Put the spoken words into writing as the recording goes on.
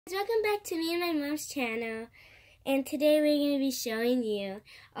Welcome back to me and my mom's channel, and today we're going to be showing you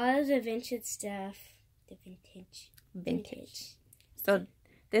all of the vintage stuff. The vintage. So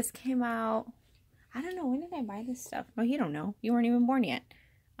this came out, I don't know, when did I buy this stuff? Oh, you don't know. You weren't even born yet.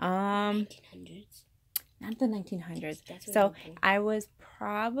 1900s. Not the 1900s. So I was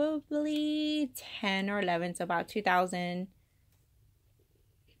probably 10 or 11, so about 2000,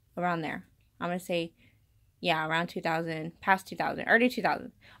 around there. I'm going to say, yeah, around 2000, past 2000, early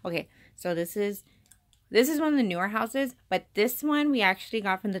 2000. Okay, so this is one of the newer houses, but this one we actually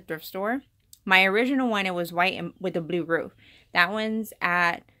got from the thrift store. My original one, it was white and with a blue roof. That one's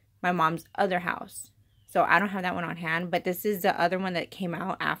at my mom's other house. So I don't have that one on hand, but this is the other one that came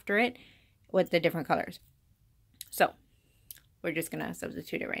out after it with the different colors. So we're just going to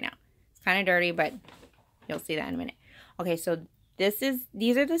substitute it right now. It's kind of dirty, but you'll see that in a minute. Okay, so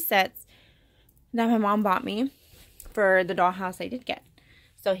these are the sets that my mom bought me for the dollhouse I did get.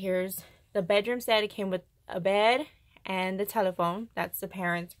 So here's the bedroom set. It came with a bed and the telephone. That's the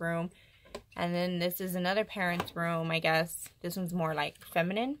parents' room. And then this is another parents' room, I guess. This one's more like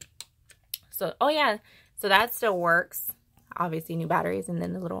feminine. So, oh yeah, so that still works. Obviously new batteries, and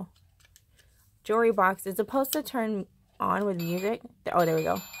then the little jewelry box is supposed to turn on with music. Oh, there we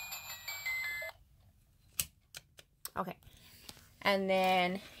go. Okay. And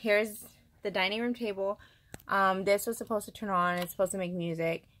then here's the dining room table. This was supposed to turn on. It's supposed to make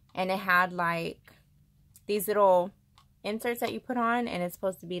music, and it had like these little inserts that you put on, and it's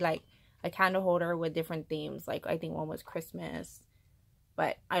supposed to be like a candle holder with different themes. Like I think one was Christmas,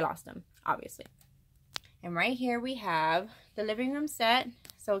 but I lost them obviously. And right here we have the living room set.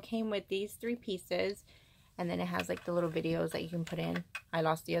 So it came with these 3 pieces, and then it has like the little videos that you can put in. I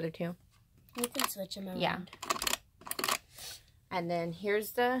lost the other 2. You can switch them around. Yeah. And then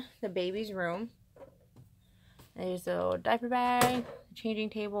here's the baby's room. There's a little diaper bag, changing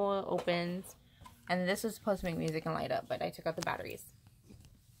table, opens. And this is supposed to make music and light up, but I took out the batteries.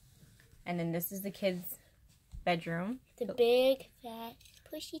 And then this is the kids' bedroom. The big, fat,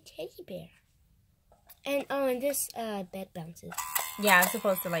 pushy teddy bear. And oh, and this bed bounces. Yeah, it's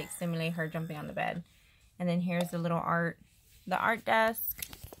supposed to like simulate her jumping on the bed. And then here's the little art desk.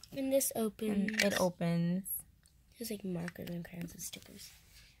 And this opens. And it opens. There's like markers and crayons and stickers.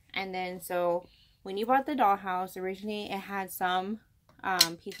 And then so when you bought the dollhouse, originally it had some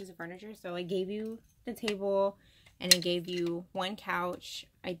pieces of furniture. So it gave you the table, and it gave you 1 couch.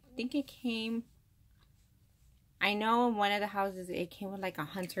 I think it came, I know in one of the houses it came with like a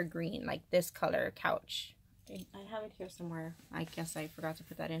hunter green, like this color couch. I have it here somewhere. I guess I forgot to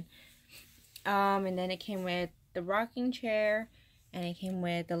put that in. And then it came with the rocking chair, and it came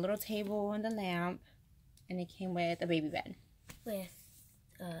with the little table and the lamp, and it came with a baby bed. With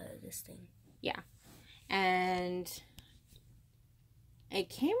this thing. Yeah. And it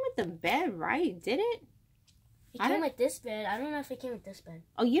came with the bed, right? Did it? It came with this bed. I don't know if it came with this bed.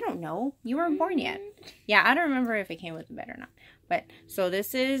 Oh, you don't know. You weren't born yet. Yeah, I don't remember if it came with the bed or not. But so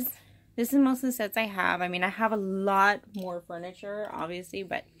this is most of the sets I have. I mean, I have a lot more furniture, obviously,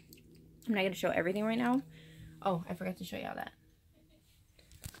 but I'm not going to show everything right now. Oh, I forgot to show y'all that.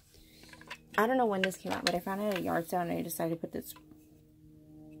 I don't know when this came out, but I found it at a yard sale, and I decided to put this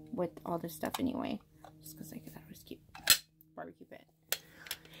with all this stuff anyway, just because I thought it was cute. Barbecue pit.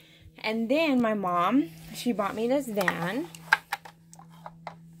 And then my mom, she bought me this van.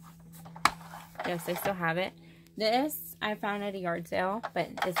 Yes, I still have it. This I found at a yard sale, but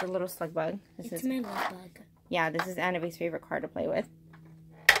it's a little slug bug. It's my love bug. Yeah, this is Annabee's favorite car to play with.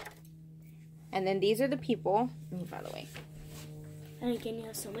 And then these are the people. Move out of the way. And again, you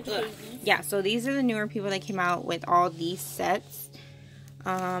have so much babies. Yeah, so these are the newer people that came out with all these sets.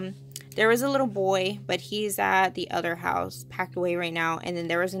 There was a little boy, but he's at the other house, packed away right now. And then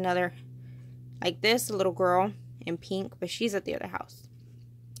there was another, like this, a little girl in pink, but she's at the other house.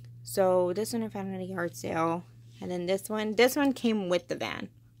 So this one I found at a yard sale. And then this one came with the van.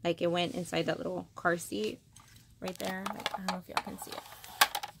 Like it went inside that little car seat right there. Like, I don't know if y'all can see it.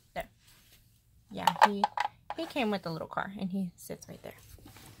 There. Yeah, he came with the little car, and he sits right there.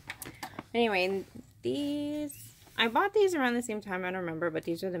 Anyway, I bought these around the same time. I don't remember, but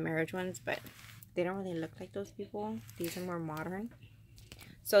these are the marriage ones, but they don't really look like those people. These are more modern.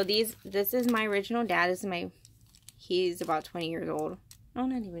 So this is my original dad. He's about 20 years old. No,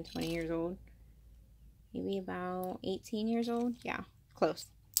 not even 20 years old. Maybe about 18 years old. Yeah, close.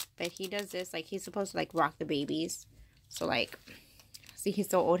 But he does this, like he's supposed to like rock the babies. So like, see, he's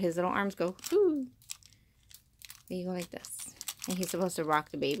so old, his little arms go, whoo. There you go, like this. And he's supposed to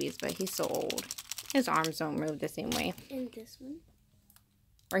rock the babies, but he's so old. His arms don't move the same way. And this one?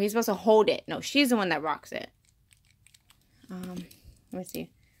 Or he's supposed to hold it. No, she's the one that rocks it. Let me see.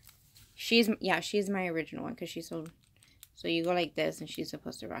 she's my original one because she's so you go like this and she's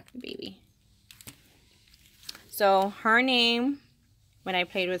supposed to rock the baby. So her name, when I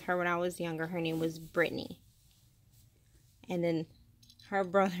played with her when I was younger, her name was Brittany. And then her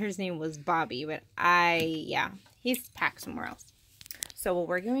brother's name was Bobby, but he's packed somewhere else. So what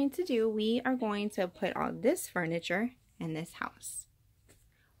we're going to do, we are going to put all this furniture in this house.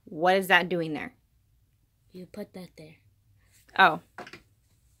 What is that doing there? You put that there. Oh.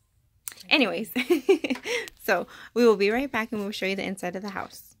 Anyways, so we will be right back and we'll show you the inside of the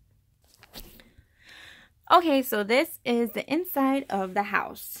house. Okay, so this is the inside of the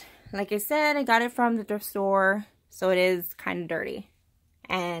house. Like I said, I got it from the thrift store, so it is kind of dirty.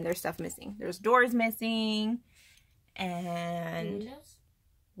 And there's stuff missing. There's doors missing, and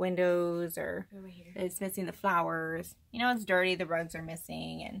windows or over here. It's missing the flowers. You know, it's dirty. The rugs are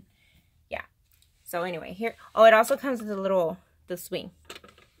missing, and yeah. So anyway, here. Oh, it also comes with the swing,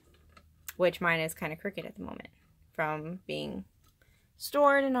 which mine is kind of crooked at the moment from being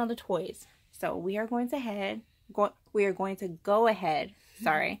stored in all the toys. So we are going to go ahead,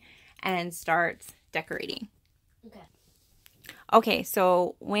 sorry, and start decorating. Okay,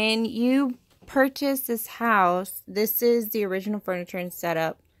 so when you purchase this house, this is the original furniture and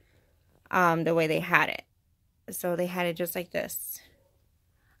setup, the way they had it. So they had it just like this.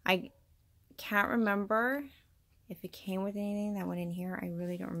 I can't remember if it came with anything that went in here. I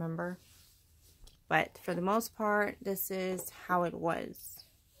really don't remember. But for the most part, this is how it was.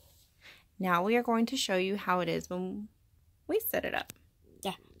 Now we are going to show you how it is when we set it up.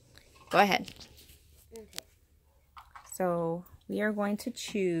 Yeah. Go ahead. Okay. So we are going to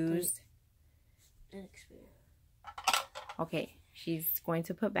choose. Okay, she's going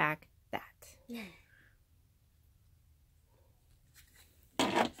to put back that.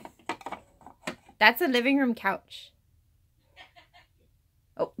 That's a living room couch.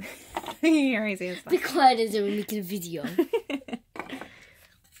 Oh, you already see this. Be quiet as we're making a video.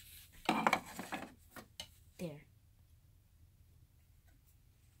 There.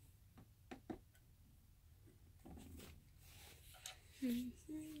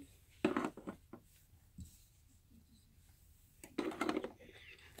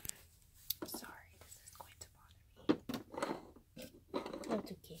 Sorry, this is going to bother me. Oh,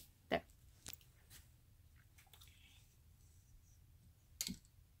 it's okay. There.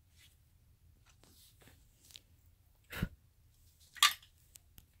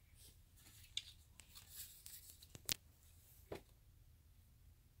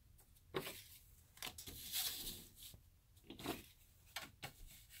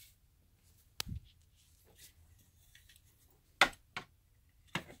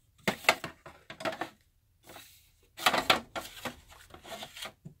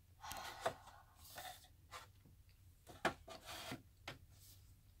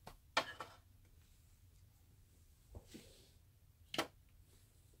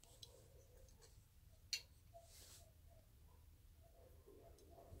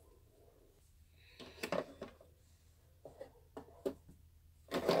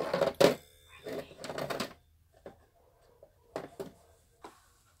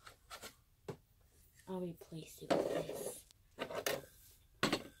 I'll replace it with this.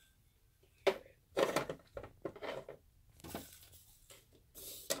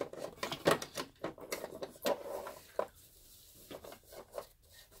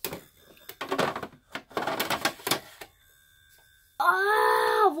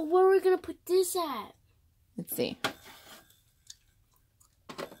 Ah, but where are we gonna put this at? Let's see.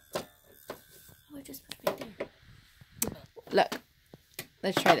 I just put it right there. Look,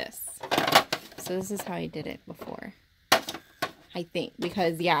 let's try this. So this is how I did it before, I think,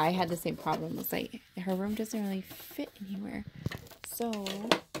 because yeah, I had the same problem. It's like her room doesn't really fit anywhere, so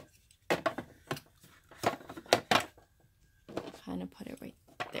kind of put it right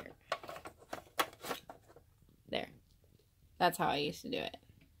there. There. That's how I used to do it,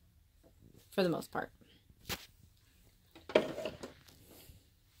 for the most part.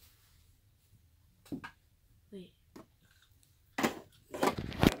 Wait.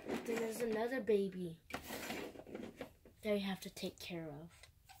 There's another baby that we have to take care of.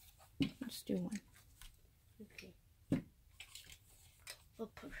 Let's do one. Okay.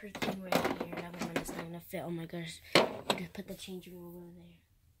 We'll put her thing right here. That one is not gonna fit. Oh my gosh. I just put the changing room over there.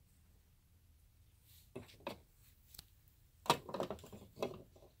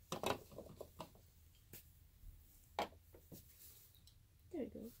 There we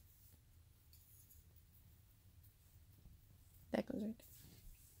go. That goes right there.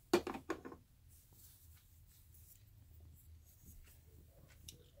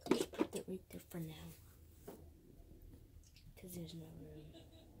 Just put it right there for now. Because there's no room.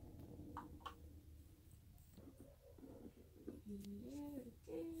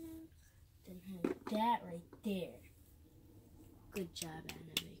 Then have that right there. Good job,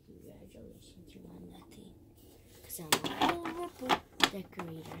 Anna. Congratulations, you won that thing. Because I'm a horrible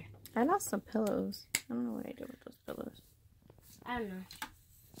decorator. I lost some pillows. I don't know what I did with those pillows. I don't know.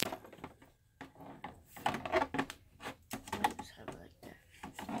 Just have it like that.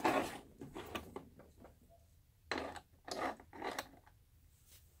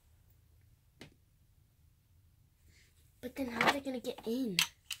 But then how's it gonna get in?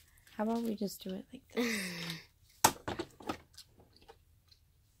 How about we just do it like this?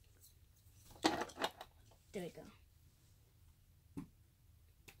 There we go.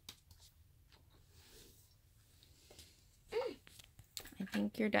 I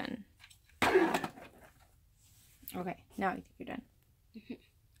think you're done. Okay, now I think you're done.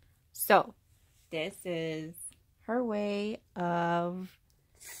 So, this is her way of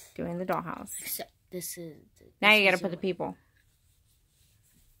doing the dollhouse. Except this is... Now you gotta put the people.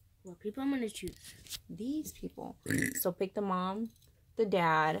 What people I'm gonna choose? These people. So pick the mom, the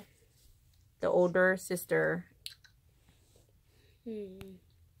dad, the older sister. And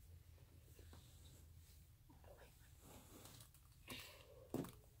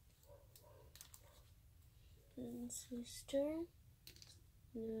sister.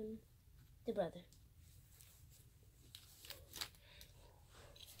 And the brother.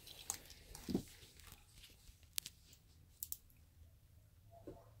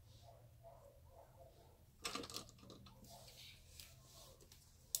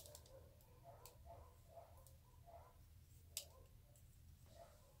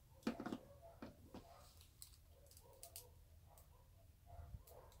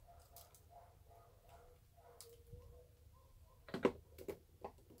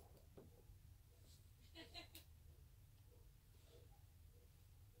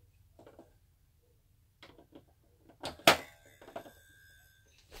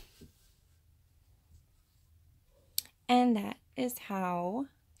 And that is how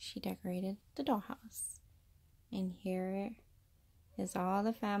she decorated the dollhouse. And here is all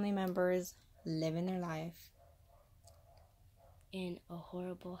the family members living their life. In a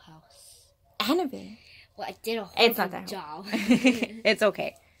horrible house. Annabelle. Well, I did a It's not horrible that job. It's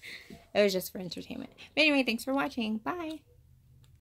okay. It was just for entertainment. But anyway, thanks for watching. Bye.